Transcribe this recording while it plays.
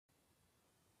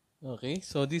Okay,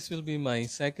 so this will be my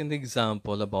second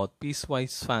example about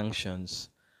piecewise functions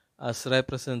as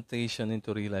representation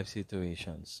into real-life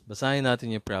situations. Basahin natin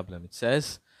yung problem. It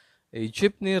says, a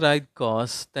jeepney ride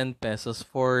costs 10 pesos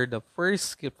for the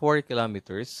first 4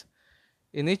 kilometers.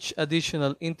 In each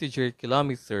additional integer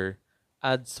kilometer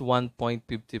adds 1.50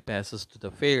 pesos to the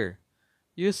fare.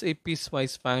 Use a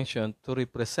piecewise function to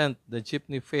represent the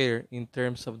jeepney fare in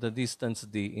terms of the distance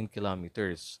d in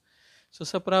kilometers. So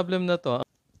sa problem na to,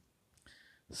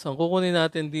 so, ang kukunin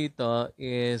natin dito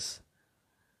is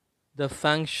the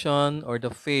function or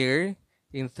the fare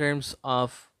in terms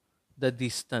of the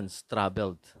distance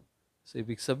traveled. So,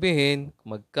 ibig sabihin,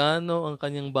 kung magkano ang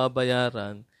kanyang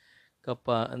babayaran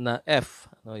kapag na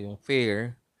F, ano, yung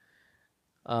fare,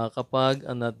 kapag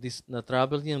ang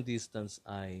na-travel niyang distance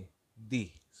ay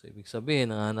D. So, ibig sabihin,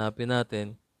 ang hanapin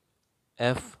natin,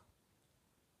 F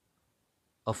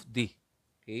of D.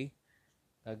 Okay?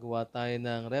 Gagawa tayo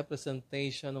ng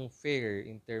representation ng fare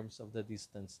in terms of the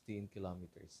distance d in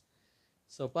kilometers.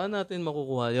 So, paano natin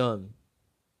makukuha yon?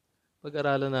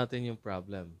 Pag-aralan natin yung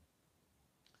problem.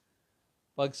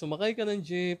 Pag sumakay ka ng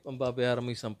jeep, ang babayaran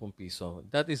mo yung 10 piso.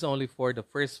 That is only for the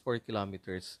first 4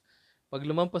 kilometers. Pag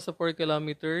lumampas sa 4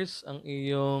 kilometers, ang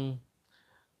iyong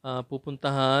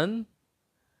pupuntahan,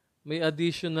 may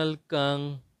additional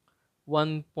kang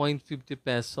 1.50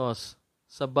 pesos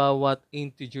sa bawat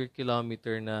integer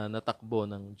kilometer na natakbo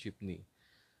ng jeepney.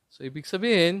 So, ibig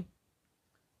sabihin,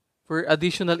 for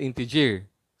additional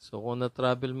integer. So, kung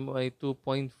na-travel mo ay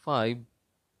 2.5,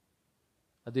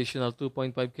 additional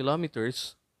 2.5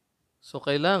 kilometers, so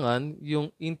kailangan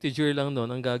yung integer lang nun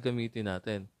ang gagamitin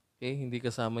natin. Okay? Hindi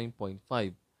kasama yung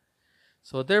 0.5.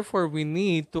 So, therefore, we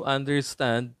need to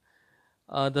understand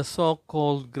the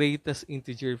so-called greatest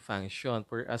integer function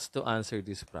for us to answer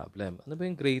this problem. Ano ba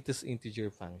yung greatest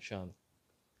integer function?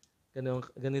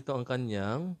 Ganito ang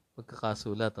kanyang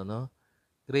pagkakasulat, ano?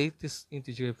 Greatest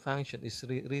integer function is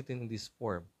written in this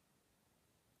form.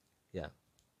 Yeah.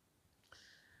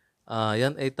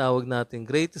 Yan ay tawag natin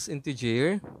greatest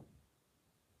integer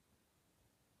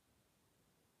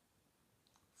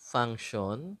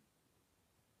function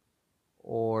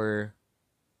or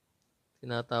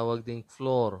tinatawag ding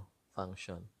floor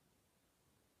function.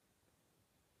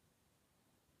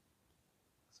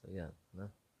 So, yan.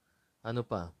 Ano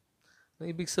pa?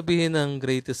 Ang ibig sabihin ng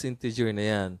greatest integer na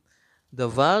yan, the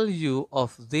value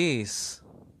of this,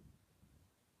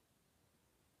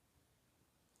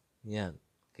 yan,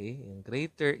 okay, yung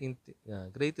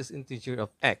greatest integer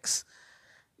of x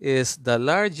is the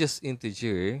largest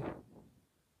integer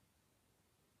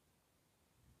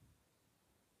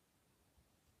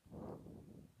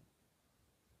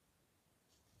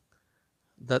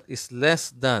that is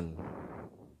less than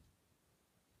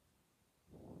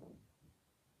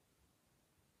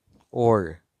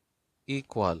or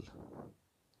equal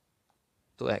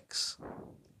to x.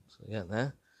 So, yan,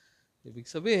 ha?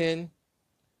 Ibig sabihin,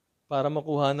 para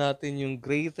makuha natin yung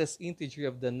greatest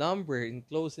integer of the number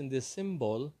enclosed in this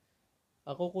symbol,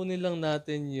 kukunin lang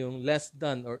natin yung less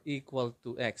than or equal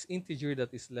to x. Integer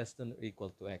that is less than or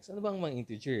equal to x. Ano bang mga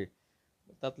integer?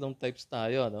 Tatlong types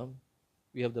tayo, no?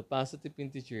 We have the positive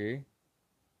integer,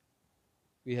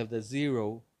 we have the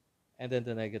zero, and then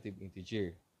the negative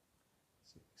integer.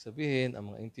 Sabihin,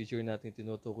 ang mga integer natin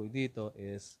tinutukoy dito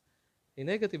is a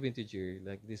negative integer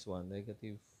like this one,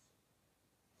 negative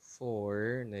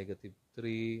 4, negative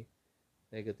 3,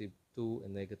 negative 2,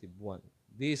 and negative 1.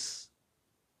 These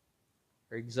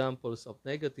are examples of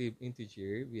negative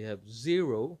integer. We have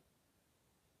 0,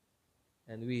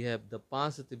 and we have the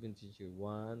positive integer,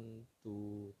 1,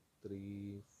 2,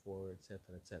 3, 4,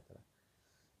 etc., etc.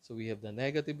 So we have the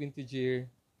negative integer,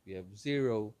 we have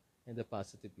 0, and the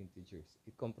positive integers.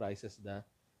 It comprises the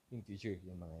integer,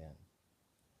 yung mga yan.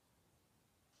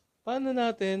 Paano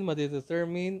natin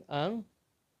ma-determine ang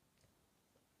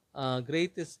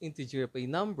greatest integer of a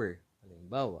number?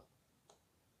 Halimbawa,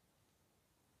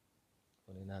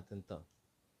 kunin natin to.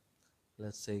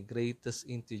 Let's say greatest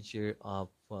integer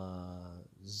of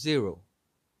 0.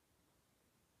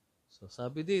 So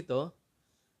sabi dito,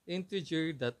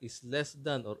 integer that is less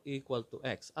than or equal to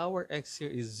x. Our x here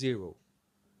is 0.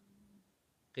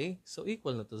 Okay? So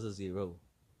equal na to sa 0.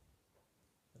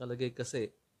 Nakalagay kasi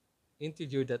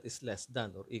integer that is less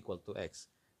than or equal to x.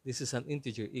 This is an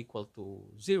integer equal to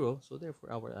 0, so therefore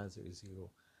our answer is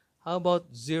 0. How about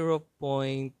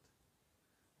 0.5?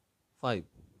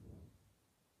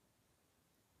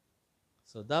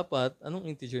 So dapat, anong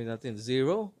integer natin?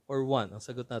 0 or 1? Ang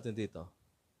sagot natin dito.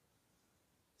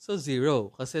 So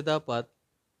 0, kasi dapat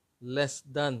less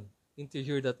than,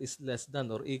 integer that is less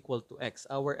than or equal to x.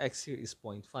 Our x here is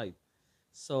 0.5.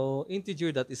 So,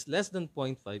 integer that is less than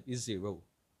 0.5 is 0.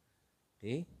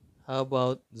 Okay? How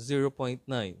about 0.9?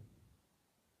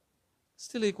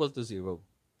 Still equal to 0.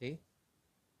 Okay?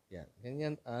 Yan.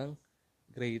 Ganyan ang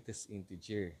greatest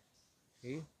integer.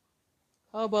 Okay?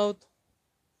 How about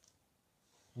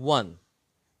 1?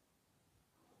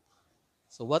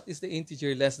 So, what is the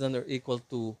integer less than or equal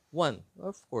to 1?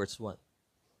 Of course, 1.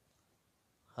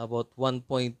 How about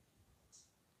 1.5?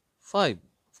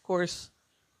 Of course,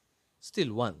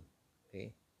 still 1.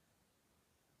 Okay?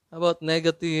 How about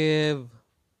negative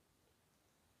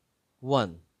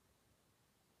 1?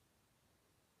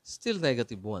 Still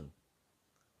negative 1.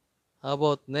 How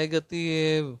about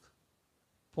negative zero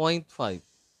point 0.5?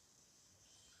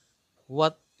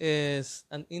 What is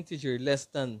an integer less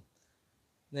than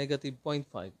negative zero point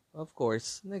 0.5? Of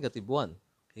course, negative 1.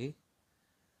 Okay?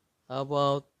 How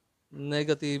about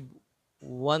negative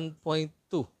 1.2?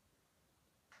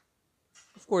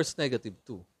 Of course, negative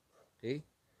 2. Okay?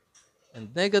 And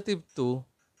negative 2,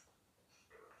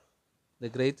 the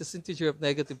greatest integer of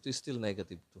negative 2 is still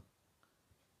negative 2.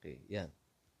 Okay, yan.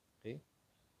 Okay?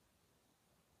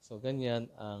 So, ganyan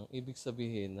ang ibig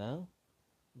sabihin ng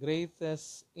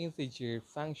greatest integer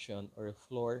function or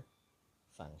floor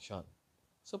function.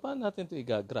 So, paano natin ito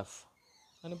i-graph?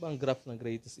 Ano ba ang graph ng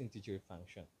greatest integer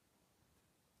function?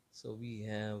 So, we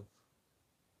have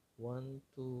 1,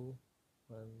 2,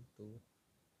 1, 2,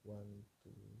 1, 2.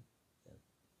 Yan.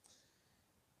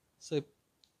 So,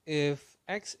 if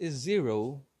x is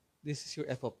 0, this is your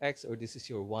f of x or this is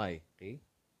your y. Okay?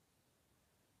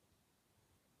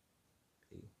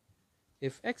 Okay.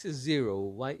 If x is 0,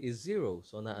 y is 0.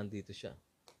 So, naandito siya.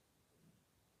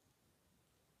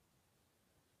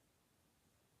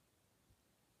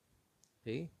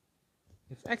 Okay?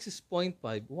 If x is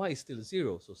 0.5, y is still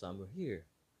 0. So, somewhere here.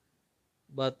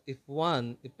 But if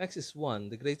x is 1,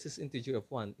 the greatest integer of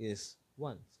 1 is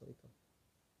 1. So, ito.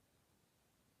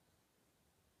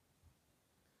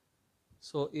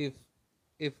 So,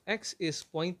 if x is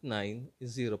 0.9,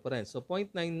 is 0 pa rin. So,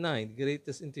 0.99,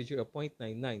 greatest integer of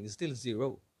 0.99 is still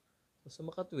 0. So, sa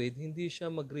makatwid, hindi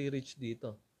siya magre-reach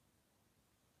dito.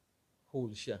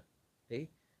 Whole siya.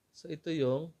 Okay? So, ito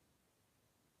yung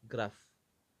graph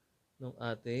ng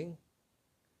ating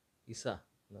isa.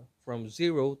 No? From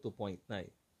 0 to 0.9.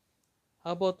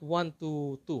 How about 1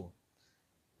 to 2?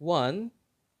 1,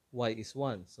 y is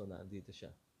 1. So, nandito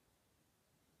siya.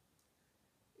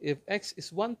 If x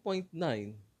is 1.9,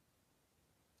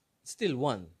 still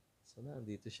 1. So,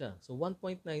 nandito siya. So,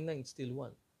 1.99 still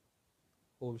 1.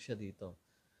 Whole siya dito.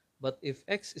 But if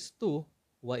x is 2,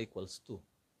 y equals 2.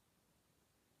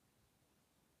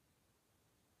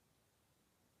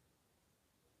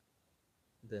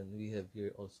 Then, we have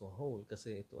here also whole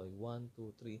kasi ito ay 1,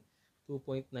 2, 3.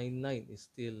 2.99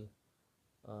 is still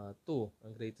 2,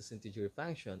 ang greatest integer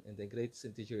function. And the greatest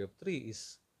integer of 3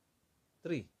 is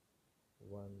 3.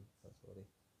 1, sorry.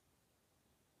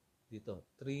 Dito,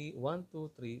 3, 1, 2,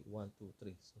 3, 1, 2,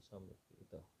 3. So, somewhere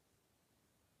ito.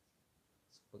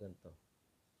 So, ganito.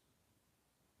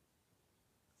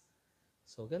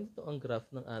 So, ganito ang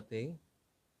graph ng ating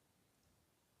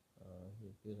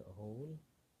here a whole.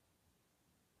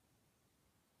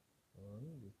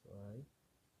 Dito ay.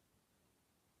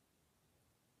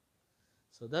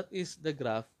 So, that is the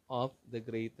graph of the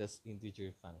greatest integer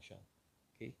function.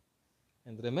 Okay?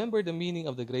 And remember the meaning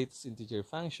of the greatest integer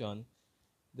function.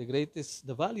 The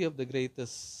value of the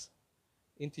greatest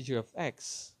integer of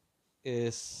x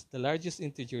is the largest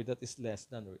integer that is less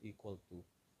than or equal to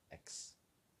x.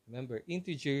 Remember,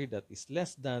 integer that is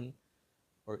less than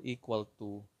or equal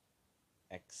to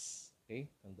x. Okay?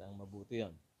 Tandaan mabuti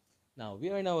yan. Now,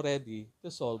 we are now ready to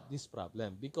solve this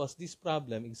problem because this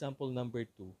problem, example number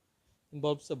 2,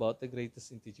 involves about the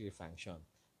greatest integer function.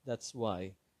 That's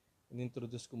why,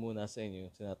 in-introduce ko muna sa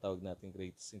inyo yung tinatawag natin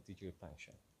greatest integer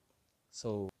function.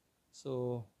 So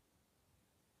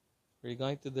we're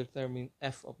going to determine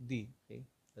f of d. Okay?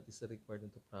 That is the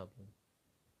requirement of the problem.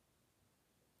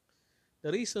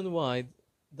 The reason why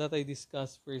that I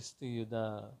discussed first to you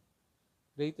the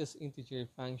greatest integer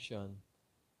function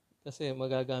kasi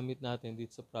magagamit natin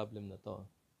dito sa problem na to.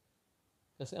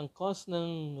 Kasi ang cost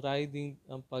ng riding,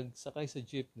 ang pagsakay sa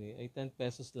jeepney ay 10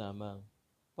 pesos lamang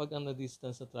pag ang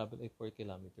na-distance na travel ay 4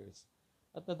 kilometers.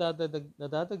 At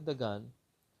nadadagdagan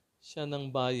siya ng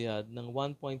bayad ng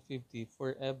 1.50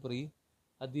 for every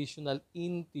additional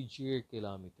integer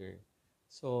kilometer.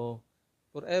 So,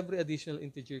 for every additional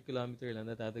integer kilometer lang,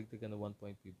 nadadagdagan ng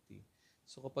 1.50.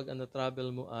 So, kapag ang na-travel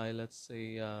mo ay, let's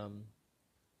say,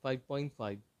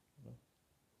 5.5,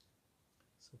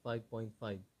 so 5.5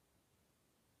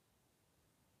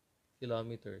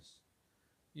 kilometers.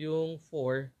 Yung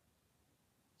 4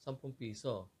 10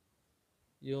 piso.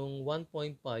 Yung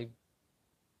 1.5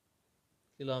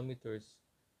 kilometers,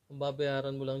 ang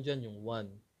babayaran mo lang dyan yung 1.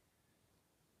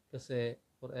 Kasi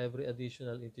for every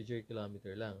additional integer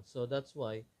kilometer lang. So that's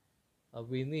why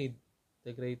we need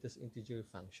the greatest integer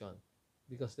function.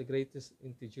 Because the greatest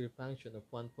integer function of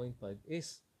 1.5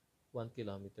 is 1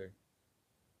 kilometer.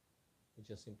 It's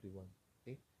just simply 1.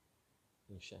 Okay?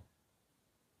 Yun siya.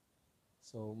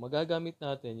 So, magagamit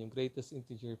natin yung greatest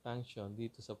integer function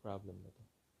dito sa problem na to.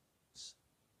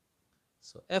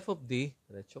 So, f of d,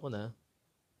 diretso ko na,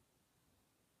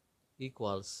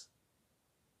 equals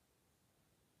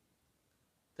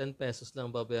 10 pesos lang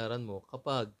babayaran mo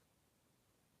kapag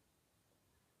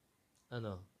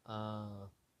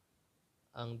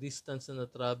ang distance na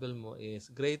na-travel mo is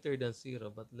greater than 0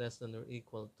 but less than or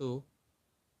equal to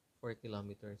 4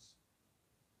 kilometers.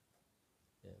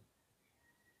 Yan.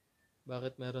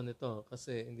 Bakit meron ito?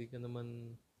 Kasi hindi ka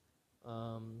naman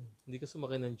hindi ka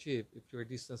sumakay ng jeep if your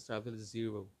distance travel is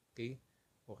 0. Okay?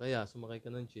 O kaya sumakay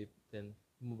ka ng jeep, then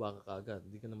bumaba ka kaagad.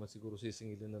 Hindi ka naman siguro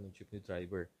sisingilin na ng jeepney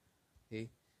driver.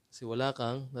 Okay? Kasi wala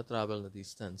kang na-travel na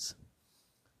distance.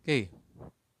 Okay.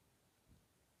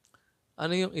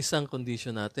 Ano yung isang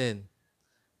condition natin?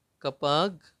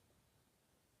 Kapag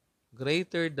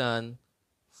greater than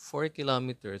 4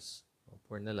 kilometers,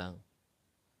 4 na lang,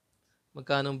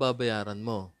 magkano babayaran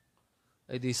mo?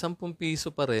 Ay di 10 piso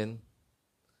pa rin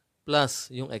plus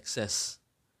yung excess.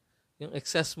 Yung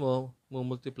excess mo,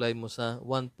 multiply mo sa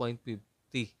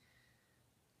 1.50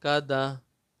 kada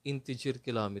integer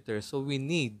kilometer. So we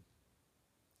need,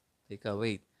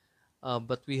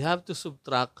 but we have to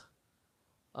subtract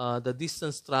the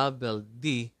distance traveled,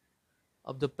 D,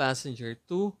 of the passenger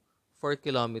to 4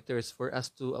 kilometers for us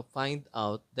to find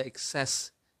out the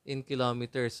excess in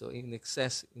kilometers. So in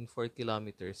excess in 4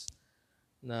 kilometers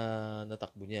na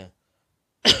natakbo niya.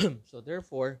 So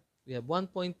therefore, we have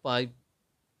 1.5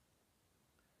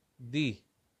 D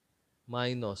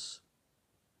minus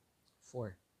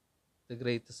 4. The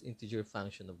greatest integer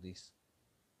function of this.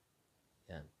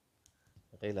 Yan.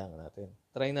 Kailangan natin.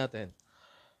 Try natin.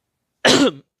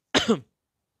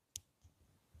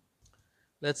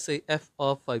 Let's say f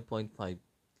of 5.5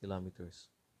 kilometers.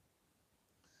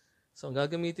 So, ang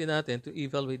gagamitin natin to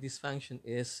evaluate this function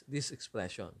is this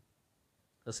expression.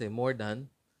 Kasi more than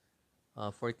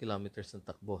 4 kilometers ng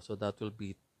takbo. So, that will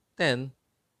be 10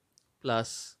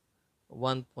 plus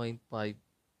 1.5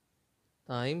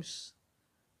 times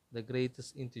the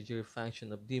greatest integer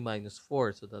function of d minus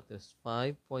 4. So, that is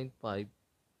 5.5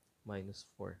 minus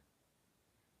 4.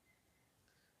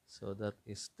 So, that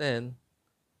is 10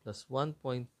 plus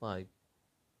 1.5.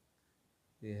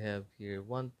 We have here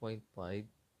 1.5,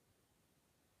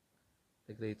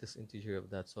 the greatest integer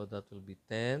of that. So, that will be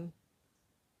 10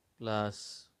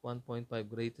 plus 1.5,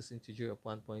 greatest integer of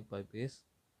 1.5 is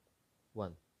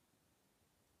 1.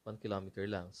 1 kilometer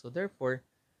lang. So, therefore,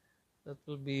 that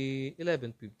will be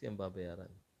 11.50 ang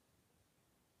babayaran.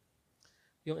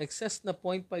 Yung excess na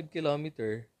 0.5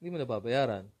 kilometer, hindi mo na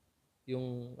babayaran.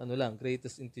 Yung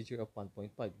greatest integer of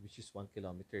 1.5, which is 1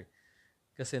 kilometer.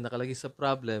 Kasi nakalagay sa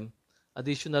problem,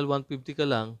 additional 150 ka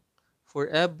lang for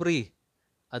every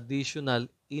additional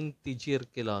integer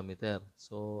kilometer.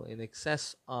 So, in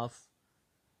excess of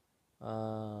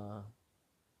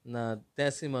na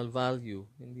decimal value,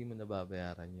 hindi mo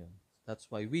nababayaran yun. That's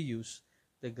why we use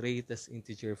the greatest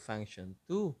integer function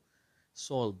to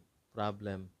solve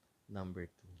problem number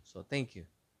 2. So, thank you.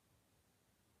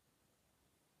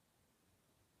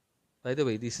 By the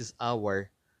way, this is our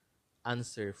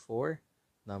answer for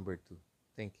number 2.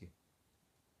 Thank you.